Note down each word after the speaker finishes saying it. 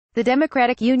The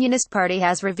Democratic Unionist Party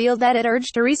has revealed that it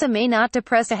urged Theresa May not to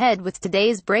press ahead with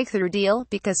today's breakthrough deal,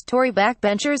 because Tory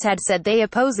backbenchers had said they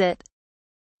oppose it.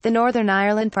 The Northern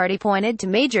Ireland Party pointed to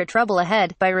major trouble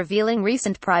ahead, by revealing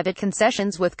recent private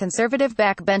concessions, with Conservative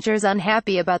backbenchers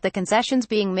unhappy about the concessions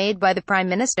being made by the Prime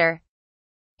Minister.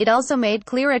 It also made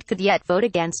clear it could yet vote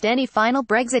against any final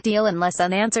Brexit deal unless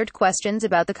unanswered questions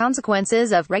about the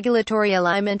consequences of regulatory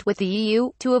alignment with the EU,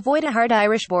 to avoid a hard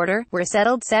Irish border, were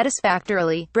settled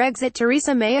satisfactorily. Brexit.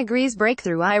 Theresa May agrees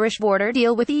breakthrough Irish border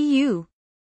deal with EU.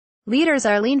 Leaders.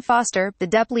 Arlene Foster, the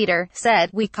DUP leader, said,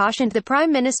 "We cautioned the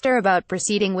Prime Minister about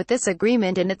proceeding with this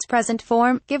agreement in its present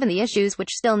form, given the issues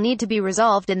which still need to be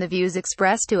resolved and the views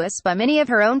expressed to us by many of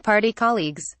her own party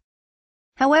colleagues.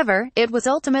 However, it was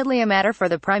ultimately a matter for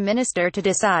the Prime Minister to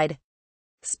decide."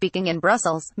 Speaking in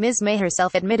Brussels, Ms. May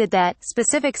herself admitted that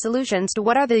specific solutions to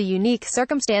what are the unique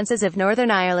circumstances of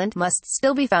Northern Ireland must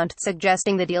still be found,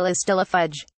 suggesting the deal is still a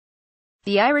fudge.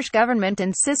 The Irish government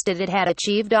insisted it had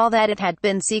achieved all that it had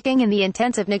been seeking in the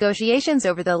intensive negotiations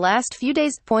over the last few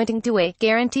days, pointing to a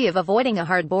guarantee of avoiding a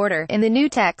hard border in the new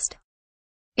text.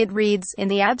 It reads, "In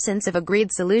the absence of agreed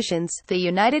solutions, the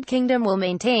United Kingdom will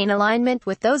maintain alignment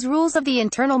with those rules of the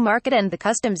internal market and the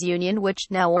customs union which,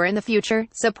 now or in the future,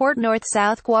 support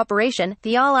North-South cooperation,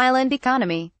 the all-island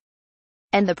economy,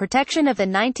 and the protection of the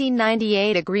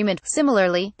 1998 agreement."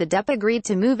 Similarly, the DUP agreed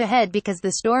to move ahead because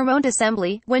the Stormont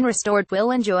Assembly, when restored,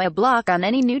 will enjoy a block on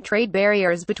any new trade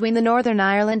barriers between the Northern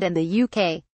Ireland and the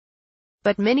UK.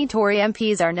 But many Tory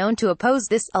MPs are known to oppose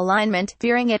this alignment,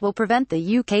 fearing it will prevent the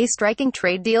UK striking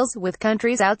trade deals with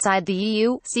countries outside the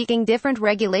EU, seeking different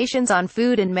regulations on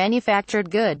food and manufactured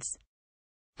goods.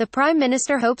 The Prime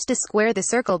Minister hopes to square the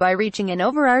circle by reaching an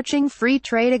overarching free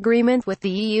trade agreement with the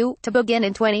EU, to begin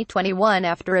in 2021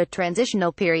 after a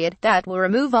transitional period that will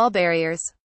remove all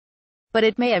barriers. But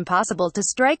it may be impossible to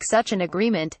strike such an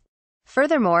agreement.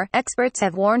 Furthermore, experts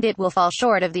have warned it will fall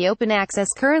short of the open access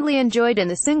currently enjoyed in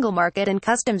the single market and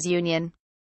customs union.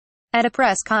 At a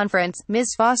press conference,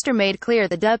 Ms. Foster made clear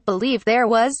the DUP believed there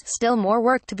was still more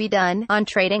work to be done on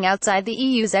trading outside the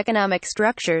EU's economic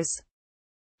structures.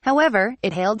 However,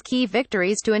 it hailed key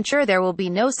victories to ensure there will be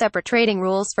no separate trading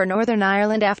rules for Northern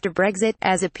Ireland after Brexit,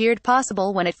 as appeared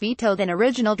possible when it vetoed an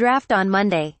original draft on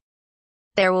Monday.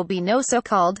 There will be no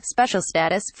so-called special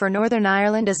status for Northern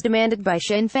Ireland as demanded by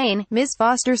Sinn Féin, Ms.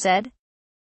 Foster said.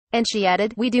 And she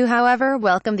added, "We do however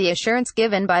welcome the assurance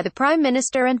given by the Prime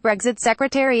Minister and Brexit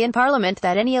Secretary in Parliament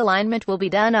that any alignment will be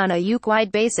done on a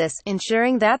UK-wide basis,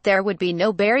 ensuring that there would be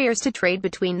no barriers to trade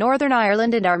between Northern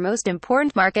Ireland and our most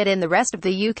important market in the rest of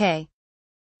the UK.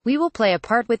 We will play a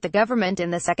part with the government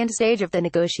in the second stage of the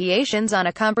negotiations on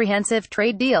a comprehensive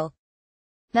trade deal.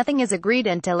 Nothing is agreed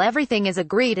until everything is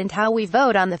agreed, and how we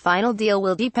vote on the final deal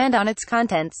will depend on its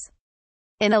contents."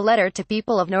 In a letter to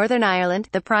people of Northern Ireland,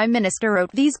 the Prime Minister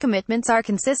wrote, "These commitments are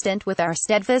consistent with our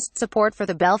steadfast support for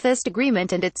the Belfast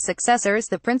Agreement and its successors,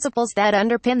 the principles that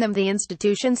underpin them, the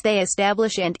institutions they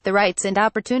establish, and the rights and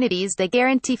opportunities they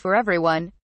guarantee for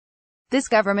everyone. This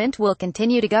government will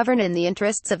continue to govern in the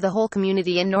interests of the whole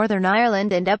community in Northern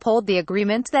Ireland and uphold the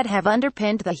agreements that have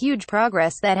underpinned the huge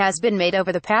progress that has been made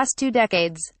over the past 2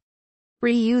 decades."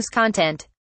 Reuse content.